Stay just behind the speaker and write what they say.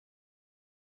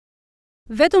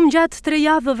Vetëm gjatë 3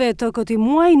 javëve të këtij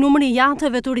muaji, numri i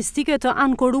jahteve turistike të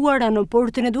ankoruara në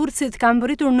portin e Durrësit ka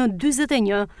mbërritur në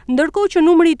 41, ndërkohë që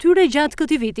numri i tyre gjatë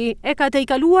këtij viti e ka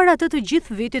tejkaluar atë të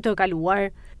gjithë vitit të kaluar.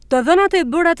 Të dhënat e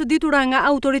bëra të ditura nga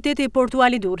autoriteti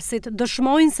portual i Durrësit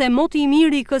dëshmojnë se moti i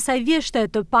mirë i kësaj vjeshte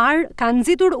të parë ka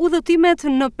nxitur udhëtimet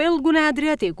në pellgun e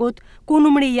Adriatikut, ku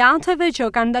numri i jahteve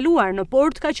që kanë ndaluar në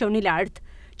port ka qenë i lartë.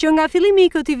 Që nga fillimi i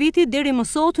këtij viti deri më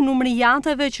sot, numri i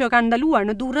jahteve që kanë ndaluar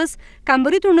në Durrës ka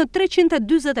mbërritur në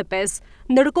 345,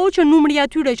 ndërkohë që numri i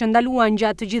atyre që ndaluan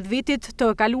gjatë të gjithë vitit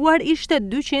të kaluar ishte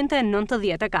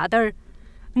 294.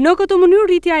 Në këtë mënyrë,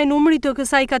 rritja e numrit të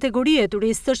kësaj kategorie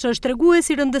turistësh është tregues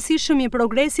i rëndësishëm i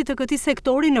progresit të këtij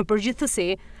sektori në përgjithësi.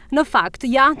 Në fakt,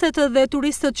 jahtet dhe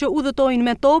turistët që udhëtojnë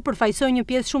me to përfaqësojnë një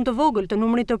pjesë shumë të vogël të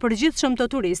numrit të përgjithshëm të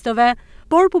turistëve,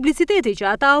 por publiciteti që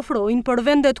ata ofrojnë për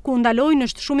vendet ku ndalojnë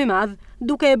është shumë i madh,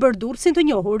 duke e bërë Durrësin të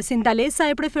njohur si ndalesa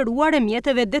e preferuar e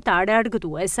mjeteve detare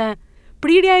argëtuese.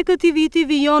 Prirja e këtij viti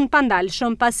vijon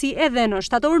pandalshëm, pasi edhe në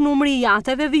Shtator numri i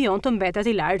jahteve vijon të mbetet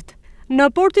i lartë. Në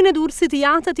portin e Durrësit,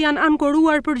 jahtet janë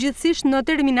ankoruar përgjithsisht në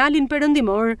terminalin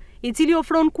perëndimor, i cili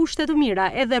ofron kushte të mira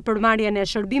edhe për marrjen e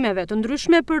shërbimeve të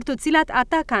ndryshme për të cilat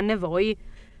ata kanë nevojë.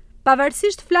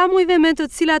 Pavarësisht flamujve me të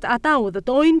cilat ata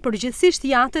udhëtojnë, përgjithsisht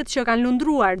jahtet që kanë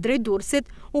lundruar drejt Durrësit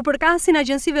u përkasin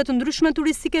agjensive të ndryshme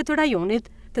turistike të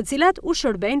rajonit, të cilat u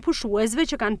shërbejnë pushuesve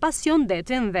që kanë pasion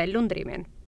detin dhe lundrimin.